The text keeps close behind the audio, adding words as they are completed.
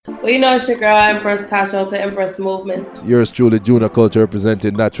Well, you know, it's your girl, Empress Tach, to Empress Movements. Yours truly, Junior Culture,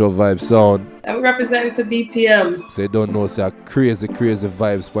 representing Natural Vibe Sound. I'm representing for BPM. So you don't know, say crazy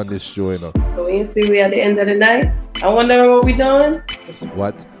vibes on this show, you know. So when you see we at the end of the night, I wonder what we doing? It's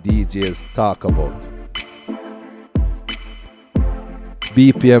what DJs talk about.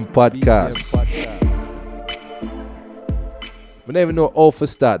 BPM Podcast. I don't even know how to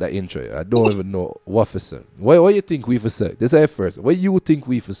start that intro. I don't even know what to say. What you think we for say? This is first. What you think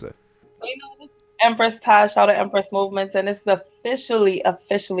we for say? You know, Empress Tach, out of Empress Movements, and it's officially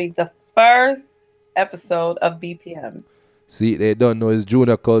the first episode of BPM. See, they don't know it's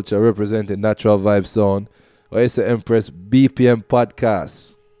Junior Culture representing Natural Vibe Sound. Or it's the Empress BPM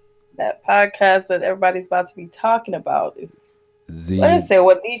Podcast. That podcast that everybody's about to be talking about is Let's say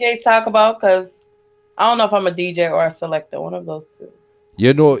what DJs talk about, because I don't know if I'm a DJ or a selector, one of those two.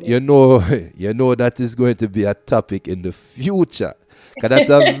 You know that is going to be a topic in the future. Cause that's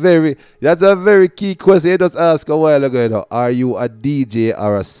a very key question. You just asked a while ago, you know, are you a DJ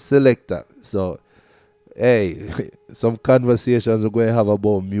or a selector? So, hey, some conversations we're going to have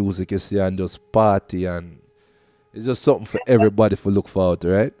about music, you see, and just party, and it's just something for everybody to look forward to,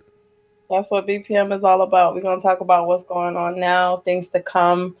 right? That's what BPM is all about. We're going to talk about what's going on now, things to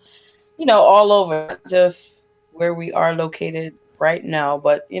come, you know, all over, not just where we are located right now,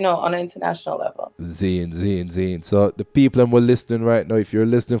 but, you know, on an international level. Zine. So the people that were listening right now, if you're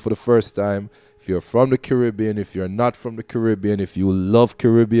listening for the first time, if you're from the Caribbean, if you're not from the Caribbean, if you love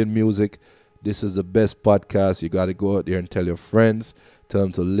Caribbean music, this is the best podcast. You got to go out there and tell your friends, tell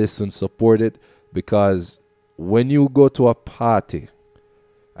them to listen, support it, because when you go to a party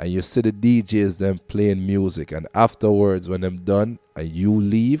and you see the DJs them playing music, and afterwards when them done and you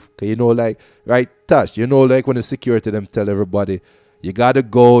leave, you know, like, right, Tash, you know, like when the security them tell everybody, you gotta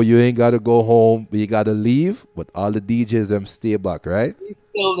go, you ain't gotta go home, but you gotta leave, but all the DJs them stay back, right? He's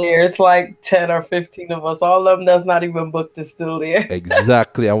still there. It's like 10 or 15 of us. All of them that's not even booked is still there.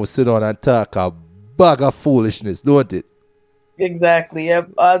 Exactly. And we sit down and talk a bag of foolishness, don't it? Exactly.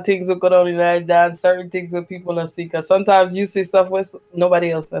 Yep. All things will go on in that dance. Certain things where people are see. Because sometimes you see stuff where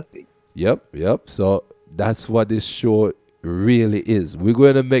nobody else does see. Yep. So that's what this show really is. We're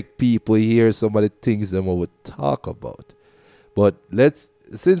going to make people hear some of the things that we would talk about. But since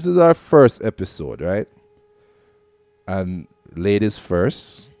it's our first episode, right? And ladies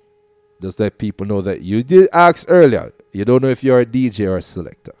first, just let people know that you did ask earlier. You don't know if you're a DJ or a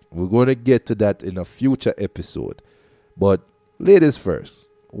selector. We're going to get to that in a future episode. But ladies first,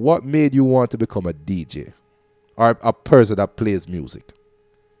 what made you want to become a DJ or a person that plays music?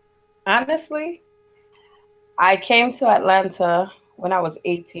 Honestly, I came to Atlanta when I was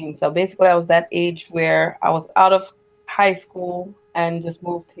 18. So basically, I was that age where I was out of high school and just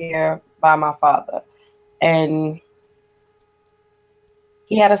moved here by my father. And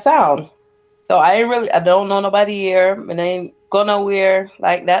he had a sound. So I don't know nobody here, and I ain't go nowhere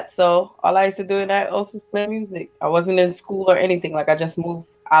like that. So all I used to do in that house is play music. I wasn't in school or anything. Like, I just moved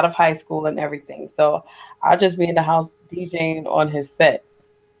out of high school and everything. So I'll just be in the house DJing on his set.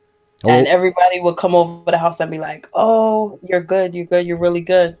 And everybody would come over the house and be like, oh, you're good, you're really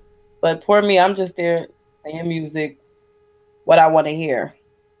good. But poor me, I'm just there playing music, what I want to hear.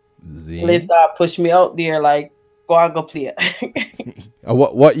 Liz pushed me out there, like, go on, go play it.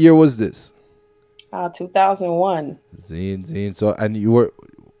 What year was this? 2001. Zine. So, and you were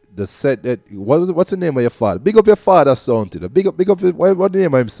the set that what's the name of your father? Big up your father's sound, too. Big up. What the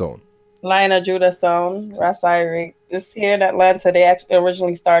name of his sound? Lionel Judah sound, Ras Eric. This here in Atlanta. They actually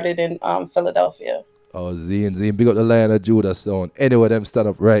originally started in Philadelphia. Oh, Zine. Big up the Lionel Judah sound. Anyway, them stand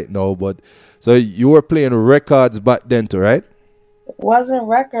up right now. But so you were playing records back then, too, right? It wasn't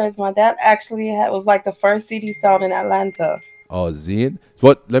records. My dad actually was like the first CD sound in Atlanta. Oh, Zine.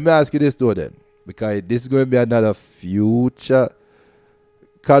 But let me ask you this though, then, because this is going to be another future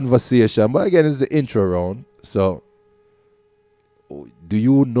conversation. But again, it's the intro round. So, do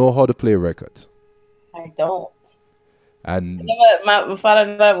you know how to play records? I don't. And my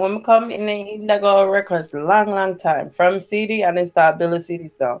father, when we come in, he go records long time from CD, and then start building CD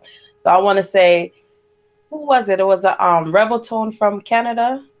sound. So I want to say, who was it? It was a Rebel Tone from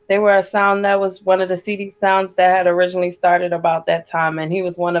Canada. They were a sound that was one of the CD sounds that had originally started about that time, and he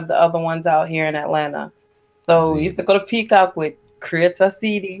was one of the other ones out here in Atlanta. So we used to go to Peacock with create a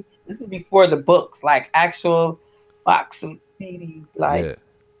CD. This is before the books, like actual box with CDs, like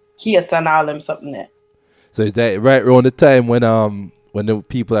Kiss and all them something there. So is that right around the time when the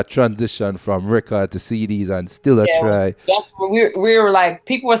people are transitioned from record to CDs and still try? Yes, we were like,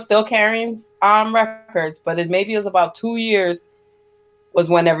 people were still carrying records, but maybe it was about 2 years was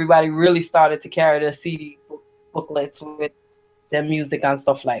when everybody really started to carry the CD booklets with their music and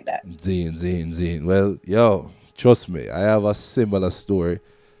stuff like that. Zine. Well, yo, trust me, I have a similar story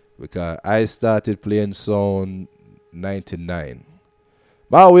because I started playing sound 99.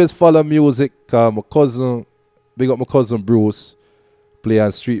 I always follow music because my cousin, big up my cousin Bruce, play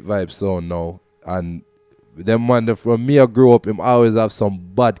on Street Vibe sound now. And them man, from me I grew up, him always have some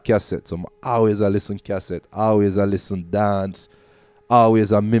bad cassettes. So I always I listen cassette, always I listen dance,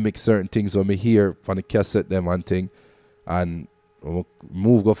 always I mimic certain things when me hear on the cassette them and thing. And when I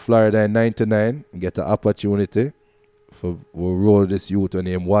move go Florida in 99, get the opportunity for we roll this youth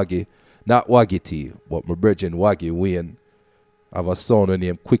named Waggy. Not Waggy T, but my brethren Waggy Wayne have a sound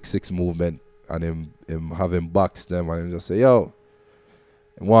named Quick Six Movement, and him have him box them and him just say, yo,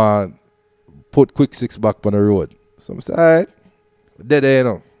 I want put Quick Six back on the road. So I say, alright, dead there, you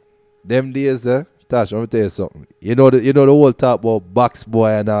know. Them days there, Tash, let me tell you something. You know the whole talk about box boy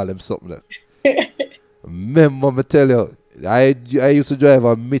and all them something there. Remember me tell you, I used to drive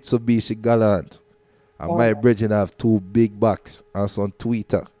a Mitsubishi Galant. And my brethren have two big box and some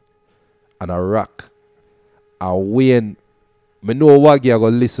tweeter and a rack. And when I know Waggy are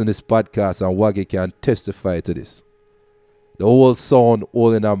going to listen to this podcast and Waggy can testify to this. The whole sound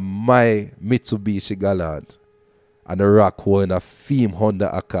holding a my Mitsubishi Galant and the rack holding a Theme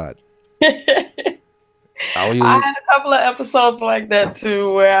Honda Accord. I had a couple of episodes like that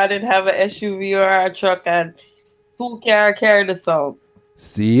too, where I didn't have an SUV or a truck and who carry the song.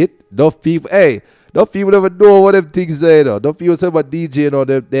 See it? Those people never know what them things there, though. Those people say about DJ, you know,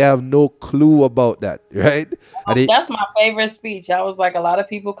 they have no clue about that, right? And that's my favorite speech. I was like, a lot of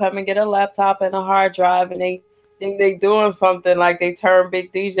people come and get a laptop and a hard drive and they think they doing something like they turn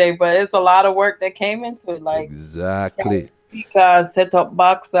big DJ, but it's a lot of work that came into it. Like exactly. Because set up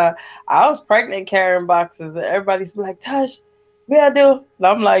box. I was pregnant carrying boxes and everybody's like, Tash, what I do? And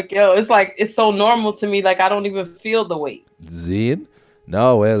I'm like, yo, it's so normal to me. Like I don't even feel the weight. Zine?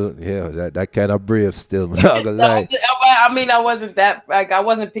 No, well, yeah, that kind of brave still. I'm not gonna lie. I mean, I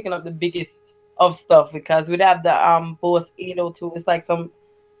wasn't picking up the biggest of stuff because we'd have the Bose 802.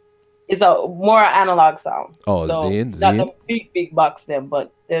 It's a more analog sound. Oh, so Zine. Not the big box them,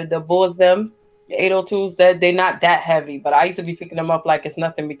 but the Bose them, the 802s, they're not that heavy. But I used to be picking them up like it's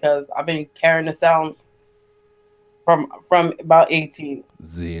nothing because I've been carrying the sound from about 18.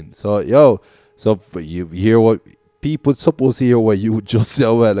 Zine. So you hear what people supposed to hear what you just said,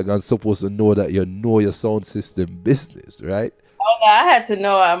 well, like I'm supposed to know that you know your sound system business, right? Oh, no, I had to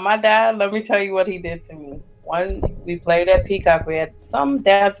know. My dad, let me tell you what he did to me. One, we played at Peacock. We had some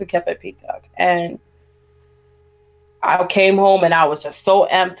dads who kept at Peacock. And I came home and I was just so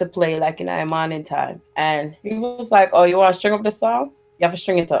amped to play like in the morning time. And he was like, oh, you want to string up the song? You have to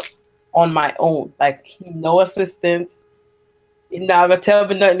string it up on my own. Like, no assistance. You're not going to tell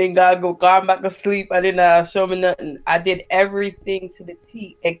me nothing. Gone back to sleep. I didn't show me nothing. I did everything to the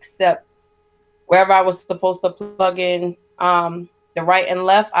T except wherever I was supposed to plug in the right and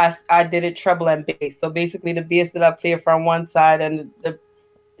left, I did it treble and bass. So basically the bass that I played from one side and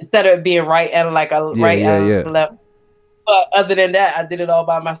instead of it being right and like a and left. But other than that, I did it all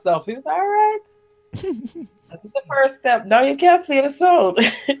by myself. He was all right. That's the first step. Now you can't play the song.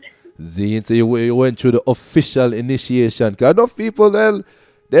 Zine, so you went through the official initiation. Because enough people,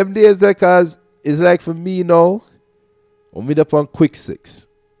 them days, because it's like for me now, when we up on Quick Six,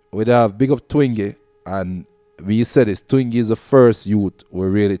 we'd have big up Twingy, and when you said this, Twingy is the first youth who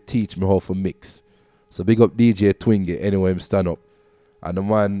really teach me how to mix. So big up DJ Twingy, anyway, him stand up. And the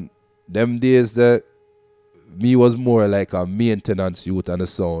man, them days that me was more like a maintenance youth on the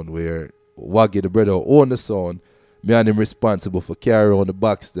sound, where Waggy the brother own the sound, me and him responsible for carry on the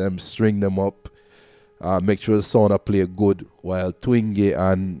box them, string them up, make sure the sound I play good, while Twingy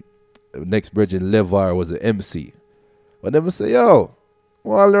and next brethren Levar was the MC. But them say, yo, I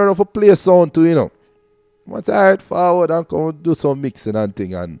want to learn how to play a sound too, you know. I'm tired forward and come do some mixing and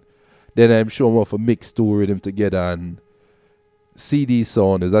thing, and then I'm sure how to mix two rhythm together and CD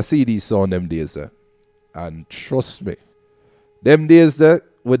sound. There's a CD sound them days there. And trust me, them days there,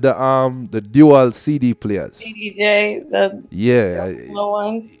 with the dual CD players. CDJ, the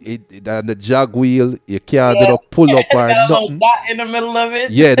ones. And the jag wheel, you can't do no pull up or nothing. That in the middle of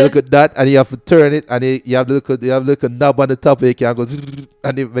it. Yeah, look at that, and you have to turn it, and you have to look at knob on the top, you can go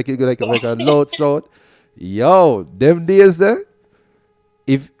and it make it go like a loud sound. Yo, them days there,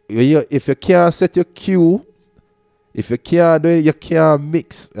 if you can't set your cue, if you can't do it, you can't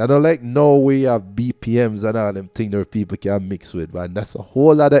mix. I don't like now we have BPMs and all them things that people can mix with, man. That's a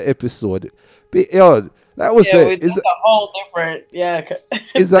whole other episode. But, yo, that was it. It's a whole different,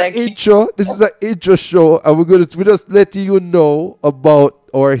 It's an intro. This is an intro show, and we just let you know about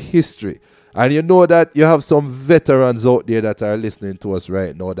our history. And you know that you have some veterans out there that are listening to us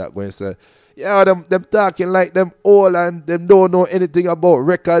right now that going to say, yeah, them talking like them old and them don't know anything about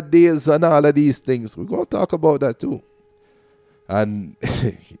record days and all of these things. We're going to talk about that too. And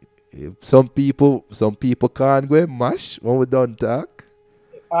some people can't go and mash when we done talk.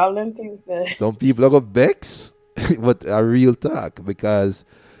 All them things that Some people are going to vex, but a real talk because,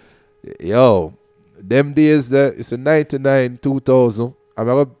 yo, them days that it's a 99, 2000.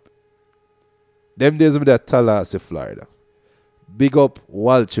 Them days with that Tallahassee, Florida. Big up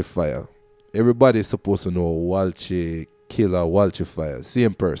Walche Fire. Everybody's supposed to know Walche Killer, Walche Fire.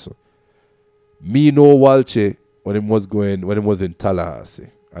 Same person. Me know Walche when he was in Tallahassee.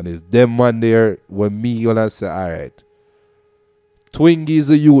 And it's them man there when me gonna say, alright. Twingy is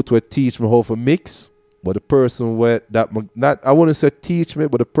a youth will teach me how to mix. But the person where not I wouldn't say teach me,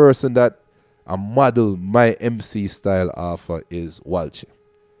 but the person that I model my MC style after is Walche.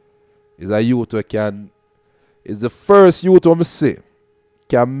 Is a youth who is the first youth who I say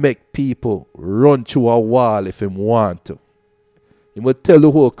can make people run through a wall if him want to. He will tell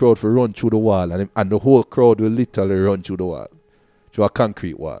the whole crowd to run through the wall and the whole crowd will literally run through the wall. Through a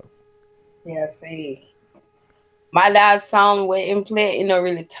concrete wall. yeah, see. My dad's sound with him play, you know,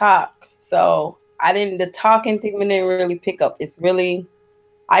 really talk. So the talking thing didn't really pick up. It's really,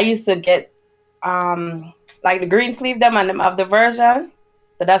 I used to get like the green sleeve them and them of the version.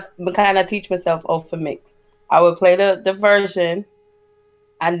 So that's the kind of teach myself for mix. I would play the version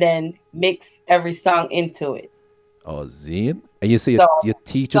and then mix every song into it. Oh, Zane? And you say So, you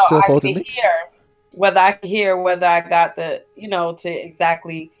teach so yourself I how to can mix? hear whether I got the, you know, to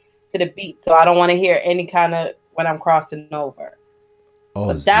exactly to the beat. So I don't want to hear any kind of when I'm crossing over. Oh,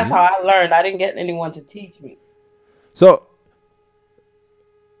 But that's Zane? how I learned. I didn't get anyone to teach me. So,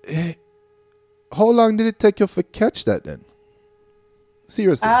 eh, how long did it take you to catch that then?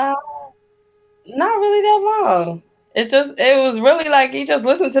 Seriously? Uh, Not really that long. It was really like you just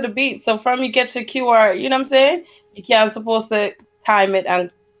listen to the beat. So from you get your QR, you know what I'm saying? You can't supposed to time it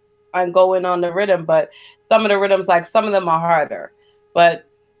and go in on the rhythm, but some of the rhythms, like some of them are harder. But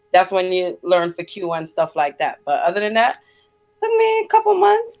that's when you learn for Q and stuff like that. But other than that, it took me a couple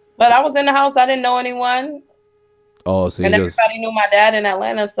months. But I was in the house, I didn't know anyone. Oh, so you And just everybody knew my dad in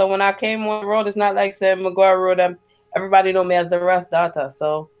Atlanta. So when I came on the road, it's not like saying McGuire Road. Everybody know me as the Rust daughter.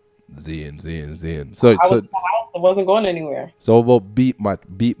 So Zane. So I was so in the house. I wasn't going anywhere. so about beat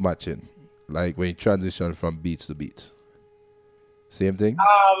matching, like when you transition from beats to beats. Same thing.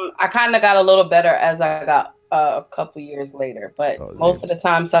 I kind of got a little better as I got a couple years later, but Oh, most Zane. of the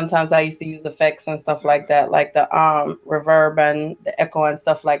time, sometimes I used to use effects and stuff like that, like the reverb and the echo and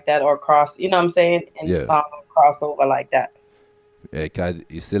stuff like that, or cross. You know what I'm saying? And Yeah. song crossover like that. Yeah, 'cause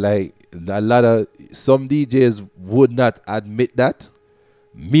you see, like a lot of some DJs would not admit that.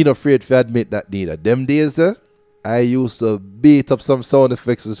 Me not afraid to admit that neither. Them days, I used to beat up some sound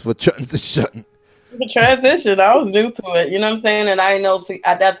effects for transition. The transition, I was new to it. You know what I'm saying? And I know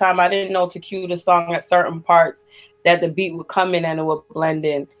at that time I didn't know to cue the song at certain parts that the beat would come in and it would blend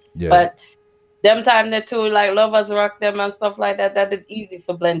in. Yeah. But them time that too, like Lovers Rock them and stuff like that, that is easy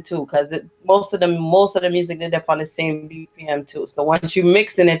for blend too, because most of the music did up on the same BPM too. So once you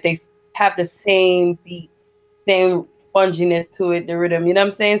mixing it, they have the same beat, same sponginess to it, the rhythm. You know what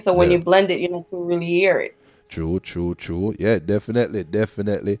I'm saying? So when Yeah. you blend it, you don't really hear it. True. Yeah,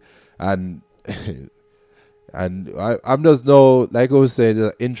 definitely. And I'm just now, like I was saying,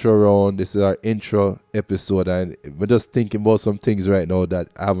 the intro round. This is our intro episode, and we're just thinking about some things right now that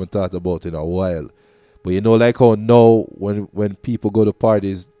I haven't thought about in a while. But you know, like how now when people go to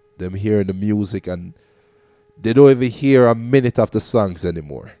parties, them hearing the music and they don't even hear a minute of the songs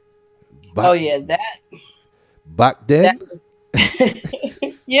anymore. Oh yeah, that Back then,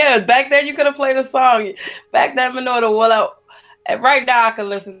 yeah, back then you could have played a song. Back then, I know the well out. And right now, I can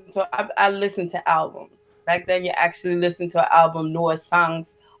listen to. I listen to albums. Back then, you actually listen to an album, know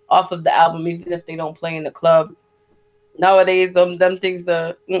songs off of the album, even if they don't play in the club. Nowadays, them things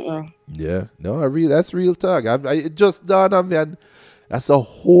the. yeah, no, that's real talk. It just dawned on me, and that's a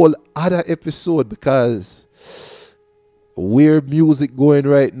whole other episode because where music going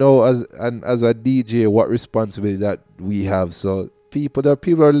right now as a DJ, what responsibility that we have. So people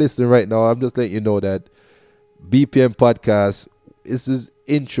are listening right now. I'm just letting you know that BPM Podcast is this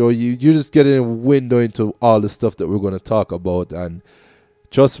intro. You just getting a window into all the stuff that we're going to talk about. And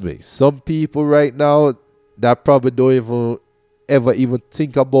trust me, some people right now that probably don't ever even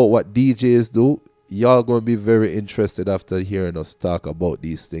think about what DJs do. Y'all going to be very interested after hearing us talk about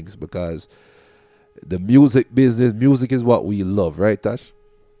these things because the music business, music is what we love, right, Tash?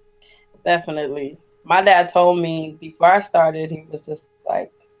 Definitely. My dad told me before I started, he was just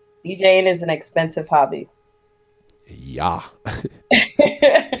like, DJing is an expensive hobby. Yeah.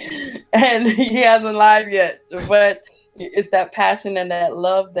 And he hasn't live yet, but it's that passion and that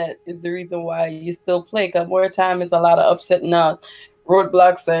love that is the reason why you still play. Because more time is a lot of upsetting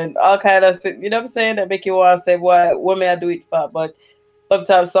roadblocks and all kind of, you know what I'm saying, that make you want to say, "What may I do it for?" But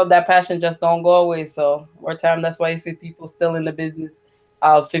sometimes some that passion just don't go away. So more time, that's why you see people still in the business,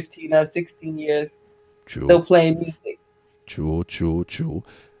 15 or 16 years, still True. playing music. True, true, true.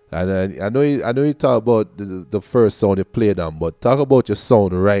 And I know you talk about the first song you played on, but talk about your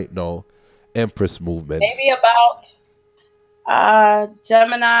sound right now, Empress Movements. Maybe about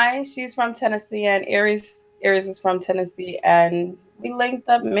Gemini, she's from Tennessee, and Aries is from Tennessee, and we linked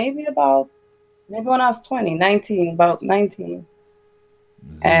up maybe when I was 20, 19, about 19.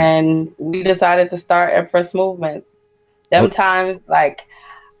 Z. And we decided to start Empress Movements. Them What? times, like,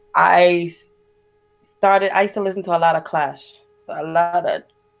 I I used to listen to a lot of Clash. So a lot of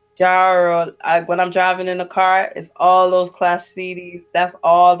Jaro. When I'm driving in the car, it's all those Clash CDs. That's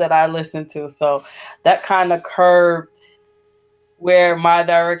all that I listen to. So that kind of curved where my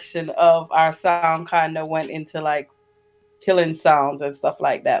direction of our sound kind of went into like killing sounds and stuff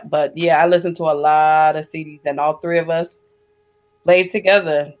like that. But yeah, I listened to a lot of CDs, and all three of us played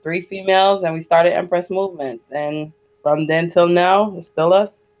together, three females, and we started Empress Movements. And from then till now, it's still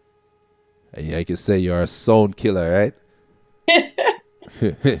us. Yeah, I can say you're a sound killer, right?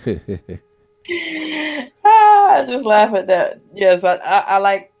 I just laugh at that. Yes, I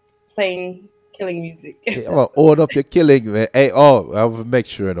like playing killing music. Hey, I'm gonna own up your killing, man. Hey, oh, I have to make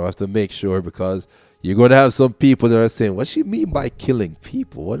sure, I have to make sure because you're gonna have some people that are saying, "What she mean by killing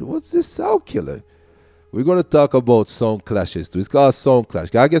people? What's this sound killer?" We're gonna talk about sound clashes too. It's called sound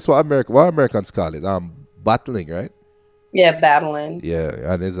clash. I guess what Americans call it, battling, right? Yeah, battling.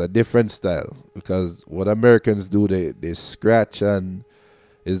 Yeah, and it's a different style because what Americans do, they scratch and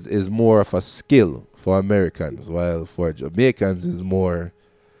is more of a skill for Americans, while for Jamaicans is more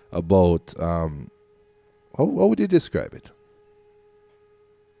about how would you describe it?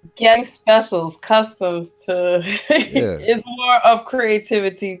 Getting specials, customs to Yeah, is more of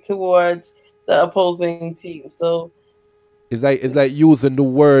creativity towards the opposing team. So it's like using the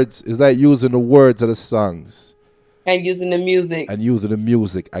words. It's like using the words of the songs and using the music. and using the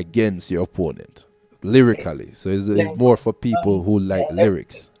music against your opponent lyrically. So it's more for people who like Yeah,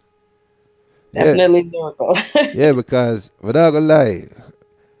 lyrics. Yeah, definitely lyrical. yeah, because without gonna lie,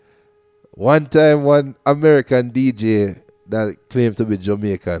 one time one American DJ that claimed to be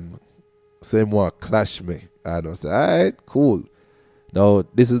Jamaican say more clash me. And I said, alright, cool. Now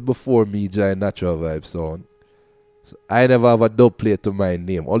this is before me join Natural Vibe Sound. So I never have a dub plate to my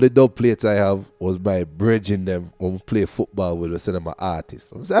name. All the dub plates I have was my bridging them when we play football with us and my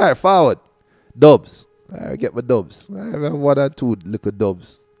artists. I'm saying, alright, forward. Dubs. I get my dubs. I have one or two little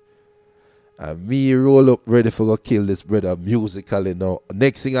dubs. And me roll up ready for go kill this brother musically now.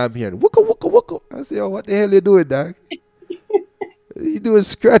 Next thing I'm hearing, wooka wooka wooka. I say, oh, what the hell you doing, dog? You doing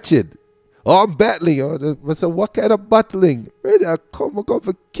scratching. Oh, I'm battling. Oh, I said, what kind of battling? Ready, I come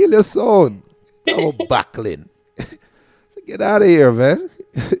for kill your son. I'm battling. Get out of here, man.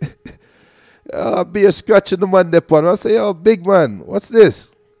 Be a scratching the man there on. I say, yo, big man, what's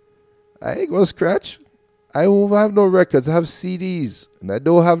this? I ain't gonna scratch. I don't have no records. I have CDs, and I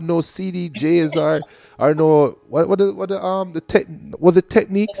don't have no CDJs or no the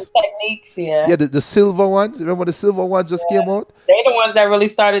techniques. Techniques, yeah. Yeah, the silver ones. Remember the silver ones just came out. They're the ones that really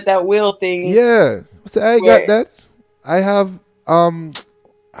started that wheel thing. Yeah, so I got Where that. I have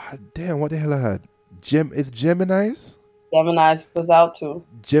damn, what the hell I had? It's Gemini's. Gemini's was out too.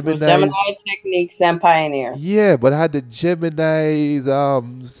 It was Gemini Gemini's. Techniques and Pioneer. Yeah, but I had the Gemini's.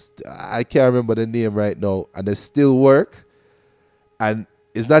 I can't remember the name right now, and they still work. And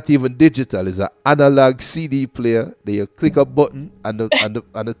it's not even digital; it's an analog CD player. That you click a button, and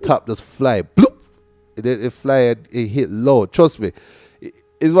the top just fly. Bloop! It fly and it hit low. Trust me,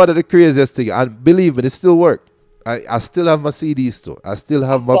 it's one of the craziest things. And believe me, it still work. I still have my CDs too. I still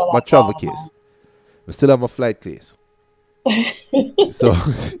have my travel case. I still have my flight case. So,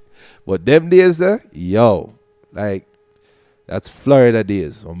 but them days there, yo, like that's Florida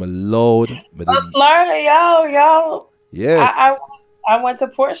days. I'm loud, but then, Florida, yo. yeah, I went to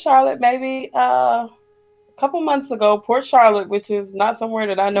Port Charlotte maybe a couple months ago. Port Charlotte, which is not somewhere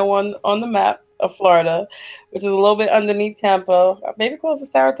that I know on the map of Florida, which is a little bit underneath Tampa, maybe close to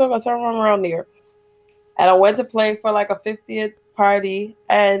Saratoga, somewhere around there. And I went to play for like a 50th party,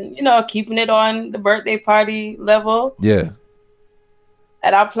 and keeping it on the birthday party level. yeah,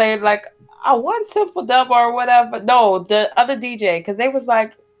 And I played like one simple dub or whatever. No, the other DJ, because they was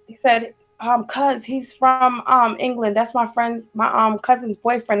like, he said, cuz he's from England. That's my cousin's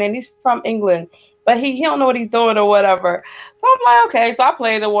boyfriend, and he's from England, but he don't know what he's doing or whatever. So I'm like, okay. So I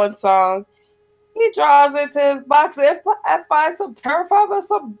played the one song. He draws into his box and finds some Terraform,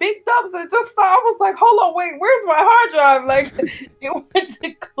 some big dubs, and just thought, I was like, hold on, wait, where's my hard drive? Like, it went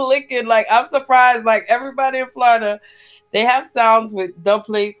to clicking. Like, I'm surprised. Like, everybody in Florida, they have sounds with dub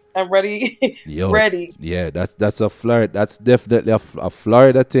plates and ready, Yo, ready. yeah, that's a Florida. That's definitely a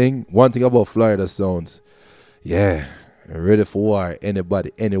Florida thing. One thing about Florida sounds, yeah, ready for war.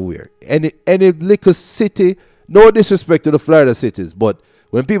 Anybody, anywhere, any little city. No disrespect to the Florida cities, but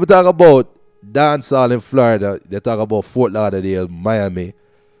when people talk about dancehall in Florida, they talk about Fort Lauderdale, Miami.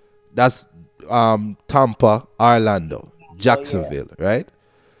 That's Tampa, Orlando, Oh, yeah. Jacksonville, right?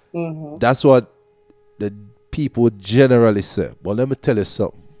 Hmm. That's what the people generally say. But let me tell you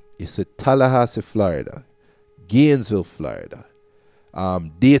something. It's a Tallahassee, Florida, Gainesville, Florida,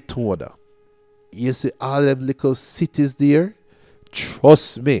 Daytona. You see all them little cities there?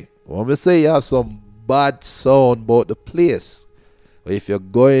 Trust me. When me say you have some bad sound about the place. But if you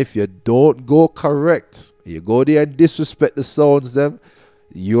don't go correct, you go there and disrespect the sounds them,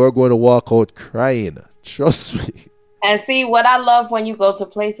 you're going to walk out crying. Trust me. And see, what I love when you go to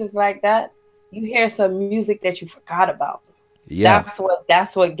places like that, you hear some music that you forgot about. Yeah,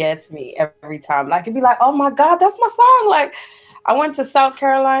 That's what gets me every time. Like, it'd be like, oh my God, that's my song. Like, I went to South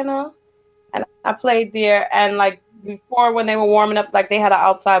Carolina and I played there, and like before, when they were warming up, like they had an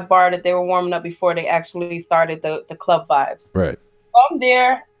outside bar that they were warming up before they actually started the club vibes. right. So I'm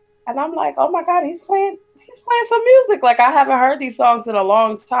there and I'm like, oh my God, he's playing some music. Like, I haven't heard these songs in a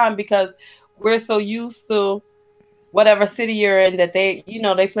long time because we're so used to whatever city you're in that they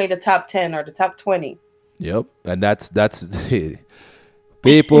play the top 10 or the top 20. Yep. And that's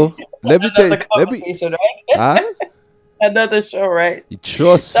people. Let me tell you. Another Let me. conversation, Huh? right? Another show, right? You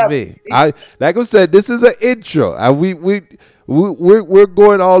trust Stop. me. I like I said, this is an intro, and we're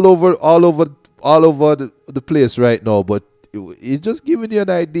going all over the place right now. But it's just giving you an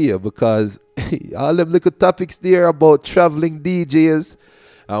idea because all them little topics there about traveling DJs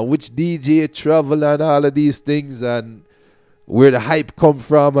and which DJ travel and all of these things and where the hype come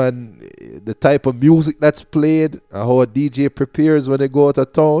from and the type of music that's played and how a DJ prepares when they go out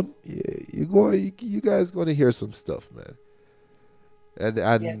of town. Yeah, you guys gonna hear some stuff, man. And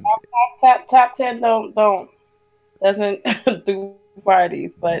Yeah, and top 10 don't doesn't do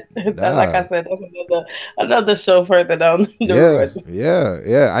parties, but that, like I said, nah, that's another show further down the yeah, road.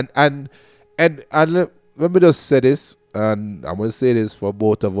 yeah. And let me just say this, and I'm gonna say this for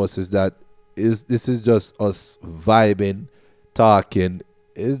both of us is that is this is just us vibing, talking.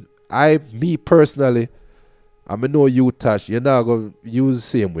 Is I me personally, I know you Tash, you're not gonna use the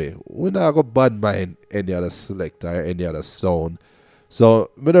same way. We're not gonna bad mind any other selector, any other sound.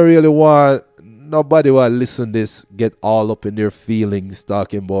 So me don't really want nobody will listen this get all up in their feelings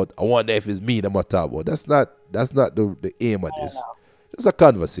talking about I wonder if it's me that I'm talking about. That's not the aim of I don't this. know. It's a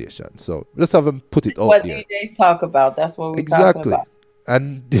conversation. So just have them put it out What there. DJs talk about, that's what we talking Exactly. about.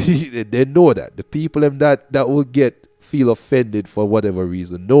 And they know that. The people them that will get feel offended for whatever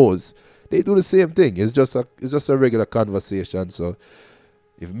reason knows they do the same thing. It's just a regular conversation. So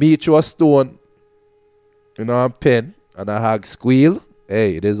if me throw a stone a pen and a hog squeal,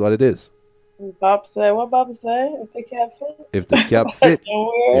 hey, it is what it is. Bob said, what Bob say? If they can't If the fit, cap like fit,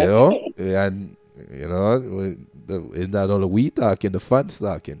 you the know, words. and it's not only we talking, the fans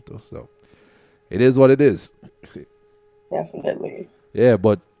talking too. So it is what it is. Definitely. Yeah,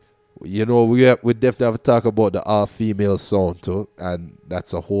 but we definitely have to talk about the all female sound too, and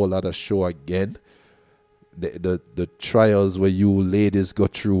that's a whole other show again. The trials where you ladies go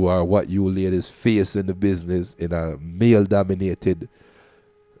through are what you ladies face in the business in a male dominated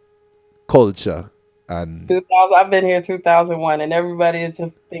culture, and 2000, I've been here 2001, and everybody is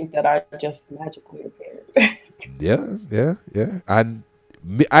just think that I just magically appeared. yeah, and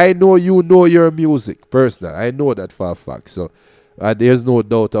I know you know your music personally. I know that for a fact. So there's no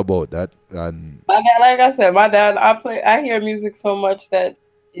doubt about that. And My dad, like I said, my dad, I hear music so much that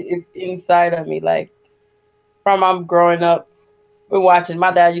it's inside of me. Like, from I'm growing up, we're watching.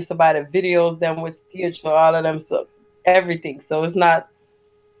 My dad used to buy the videos, them with Stitch or all of them, so everything. So it's not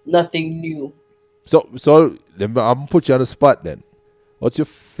nothing new. so I'm gonna put you on the spot then. What's your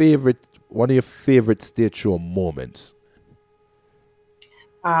favorite? One of your favorite stage show moments?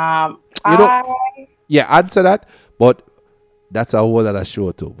 You know, I yeah, answer that. But that's a whole other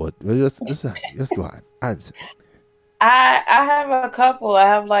show too. But just go on, answer. I have a couple. I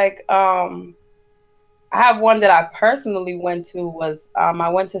have one that I personally went to was I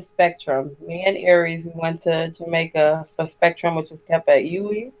went to Spectrum. Me and Aries, we went to Jamaica for Spectrum, which is kept at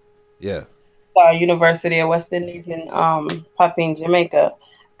UE. Yeah. University of West Indies in Papine, Jamaica,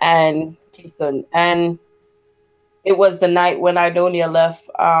 and Kingston. And it was the night when Idonia left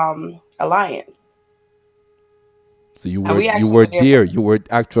Alliance, So you and were we you actually were were there for. there. You were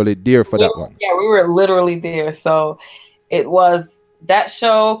actually there for that one. Yeah, we were literally there. So it was that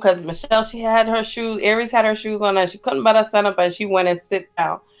show because Michelle, she had her shoes. Aries had her shoes on, and she couldn't but us stand up, and she went and sit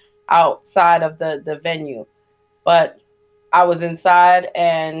down outside of the venue. But I was inside,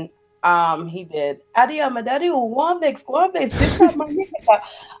 and he did. Adi, my daddy, one vex, this time my nigga.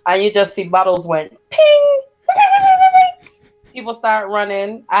 And you just see bottles went ping. People start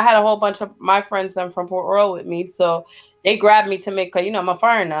running. I had a whole bunch of my friends from Port Royal with me, so they grabbed me to make, cause I'm a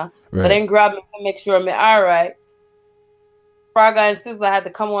foreigner, so Right. they grabbed me to make sure I'm all right. Fraga and Sizzler had to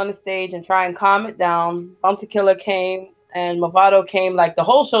come on the stage and try and calm it down. Bounty Killer came and Movado came. Like the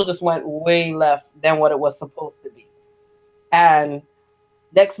whole show just went way left than what it was supposed to be. And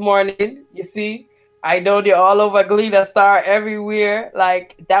next morning, you see, I know they're all over Glida Star everywhere.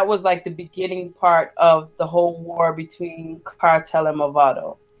 Like that was like the beginning part of the whole war between Cartel and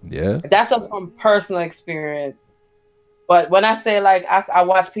Movado. Yeah. That's just from personal experience. But when I say like I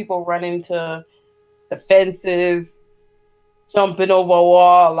watch people run into the fences, jumping over a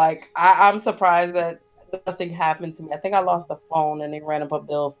wall, like I'm surprised that nothing happened to me. I think I lost a phone and they ran up a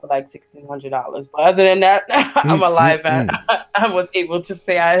bill for like $1,600. But other than that, I'm alive and I was able to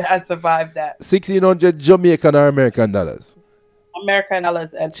say I survived that. 1,600 Jamaican or American dollars. American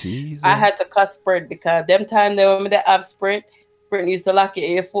dollars, and Jesus. I had to cut Sprint because them time they were that have Sprint. Sprint used to lock your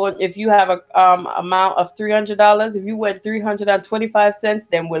earphone. If you have a amount of $300, if you went 325 cents,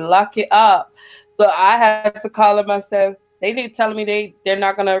 then we'll lock it up. So I had to call them myself. They did telling me they're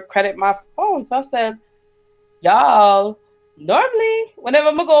not gonna credit my phone. So I said, y'all, normally whenever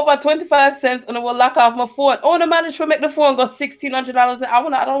I'm gonna go over 25 cents and it will lock off my phone. Oh, the manager will make the phone go $1,600.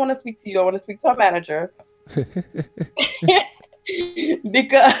 I don't want to speak to you. I want to speak to a manager.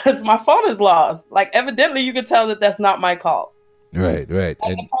 Because my phone is lost. Like evidently you can tell that that's not my calls. Right. And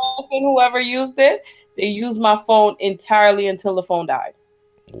the person, whoever used it, they used my phone entirely until the phone died.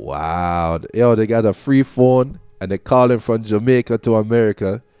 Wow. Yo, they got a free phone and they're calling from Jamaica to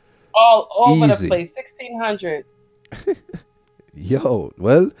America. All over Easy. the place. 1,600. Yo,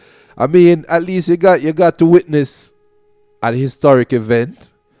 well, I mean, at least you got to witness a historic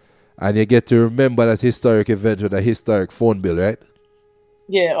event, and you get to remember that historic event with a historic phone bill, right?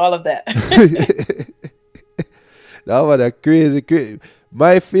 Yeah, all of that. That was a crazy.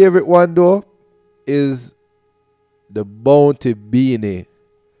 My favorite one though is the Bounty Beanie.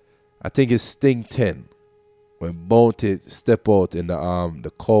 I think it's Sting 10 when Bounty step out in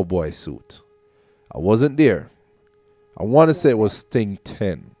the cowboy suit. I wasn't there. I want to say it was Sting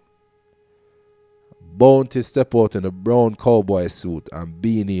 10. Bounty step out in the brown cowboy suit and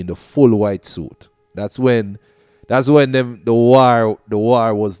Beanie in the full white suit. That's when the war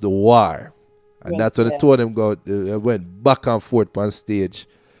was the war. And that's when the two of them they went back and forth on stage.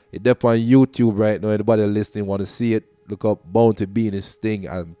 It's up on YouTube right now. Anybody listening want to see it, look up Bounty Beanie Sting.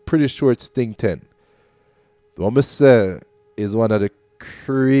 I'm pretty sure it's Sting 10. But what I say is one of the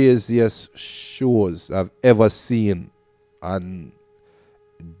craziest shows I've ever seen on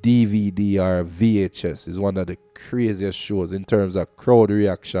DVD or VHS. Is one of the craziest shows in terms of crowd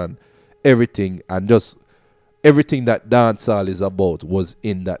reaction, everything, and just everything that dancehall is about was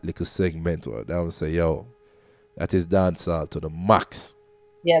in that little segment. I would say, yo, that is dancehall to the max.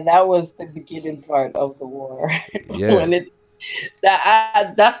 Yeah, that was the beginning part of the war. Yeah.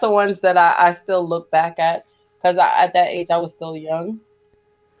 That's the ones that I still look back at because at that age I was still young.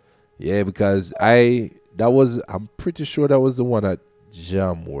 Yeah, because I'm pretty sure that was the one at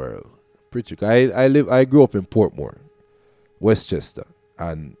Jam World. I grew up in Portmore, Westchester,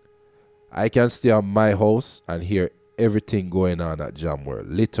 and I can stay on my house and hear everything going on at Jam World.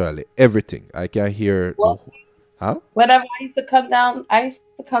 Literally everything. I can hear. Whenever I used to come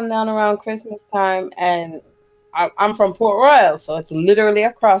down around Christmas time, and I'm from Port Royal, so it's literally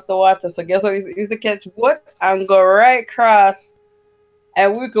across the water. So guess what? We used to catch boat and go right across,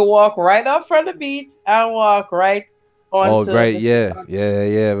 and we could walk right up from the beach and walk right onto. Oh, right,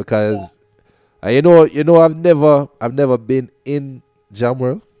 yeah. Because you know, I've never been in Jam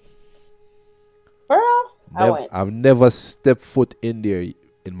World. I've never stepped foot in there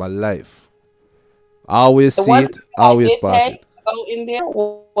in my life. I always see it, I always pass it. Go in there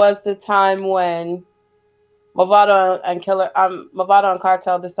was the time when Movado and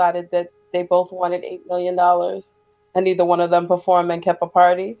Cartel decided that they both wanted $8 million, and neither one of them performed and kept a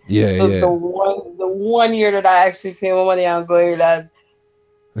party. Yeah, so the one year that I actually paid my money on going, that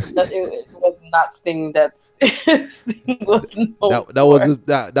It was not Sting that Sting was known That for. was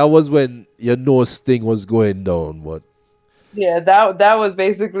that was when you know Sting was going down, but Yeah, that was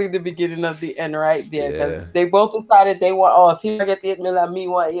basically the beginning of the end right there because yeah. they both decided they want. Oh, if he get the 8 million, me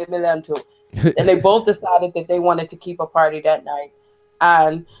want 8 million too. And they both decided that they wanted to keep a party that night.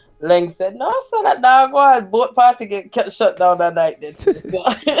 And Lang said, "No, son, that dog, go on. Both party get kept shut down that night then too." So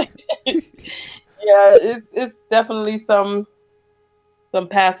yeah, it's definitely some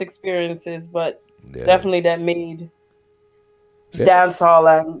past experiences, but Yeah. definitely that made Yeah.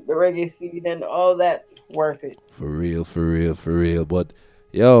 dancehall and the reggae scene and all that worth it. For real, for real, for real. But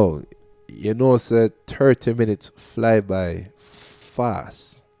yo, said 30 minutes fly by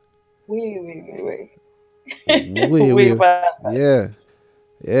fast. Wait. We Way past that. yeah.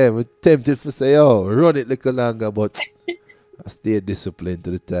 Yeah, we're tempted to say, oh, run it little longer, but I stay disciplined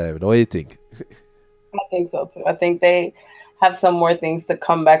to the time. What do you think? I think so too. I think they have some more things to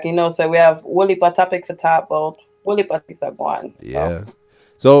come back. So we have Woolly topic for top, but Woolly things are gone. So Yeah.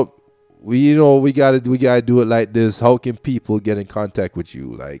 So we gotta do it like this. How can people get in contact with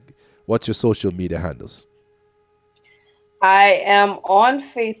you? Like, what's your social media handles? I am on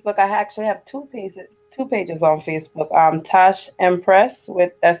Facebook. I actually have two pages on Facebook. Tash Empress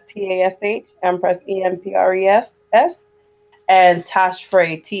with STASH, Empress EMPRESS, and Tash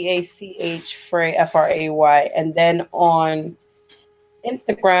Frey, TACH Frey FRAY. And then on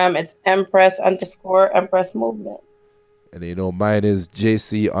Instagram, it's Empress Movement. And mine is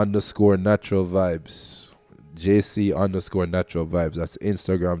JC underscore natural vibes. JC underscore natural vibes. That's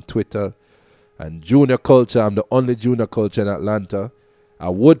Instagram, Twitter, and Junior Culture. I'm the only Junior Culture in Atlanta. I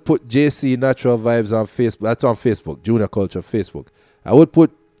would put JC Natural Vibes on Facebook. That's on Facebook. Junior Culture Facebook. I would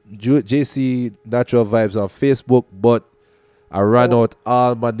put JC Natural Vibes on Facebook, but I ran out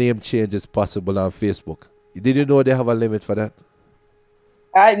all my name changes possible on Facebook. Did you know they have a limit for that?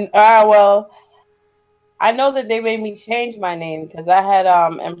 Well, I know that they made me change my name because I had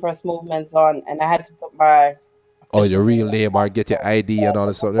Empress Movements on, and I had to put my Oh, your official real name name or get your ID and all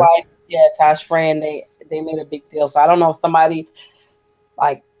this stuff there? why, yeah, Tash Frey, and they made a big deal. So I don't know if somebody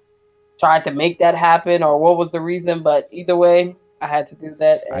like tried to make that happen or what was the reason, but either way, I had to do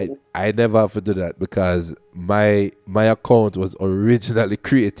that. And I never have to do that because my account was originally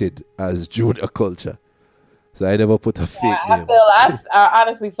created as Junior Culture. So I never put a fake name. I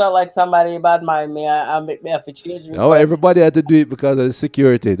honestly felt like somebody bad mind me. I make me have to change me. No, everybody had to do it because of the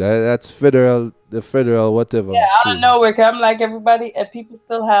security. That's the federal whatever. Yeah, out of nowhere. 'Cause I'm like everybody, and people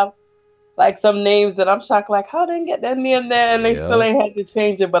still have like some names that I'm shocked. Like, how they get that name there, and they still ain't had to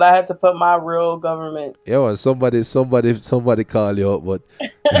change it. But I had to put my real government. Yeah, well, somebody call you up, but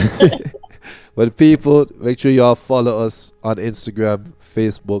but people, make sure y'all follow us on Instagram,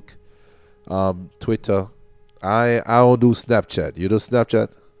 Facebook, Twitter. I don't do Snapchat. You do Snapchat?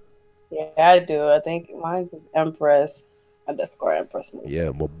 Yeah, I do. I think mine is Empress Movement. Yeah,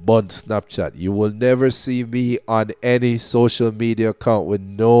 I'm a bun Snapchat. You will never see me on any social media account with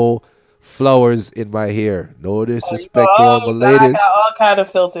no flowers in my hair. No disrespect to all the I ladies. got all kind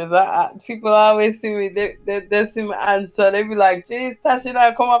of filters. People always see me. They see me answer. They be like, "Jeez, Tasha,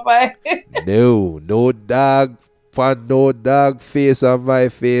 not come up." No dog face on my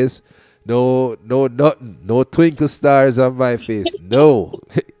face. No nothing. No twinkle stars on my face. No.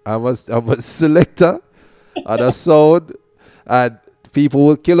 I'm a selector and a sound, and people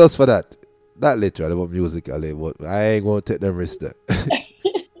will kill us for that. Not literally, but musically, but I ain't gonna take them risks there.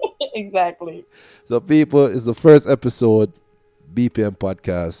 Exactly. So people, it's the first episode, BPM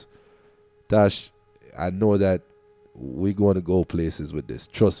Podcast. Tash, I know that we're going to go places with this.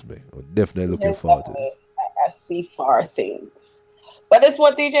 Trust me. I'm definitely looking forward to this. I see far things. But it's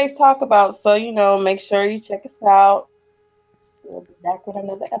what DJs talk about. So, make sure you check us out. We'll be back with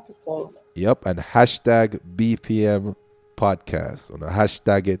another episode. Yep. And hashtag BPM Podcast. On a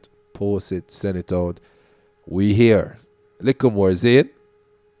hashtag it, post it, send it out. We here. Little more, is it?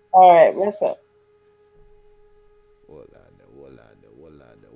 All right. What's up?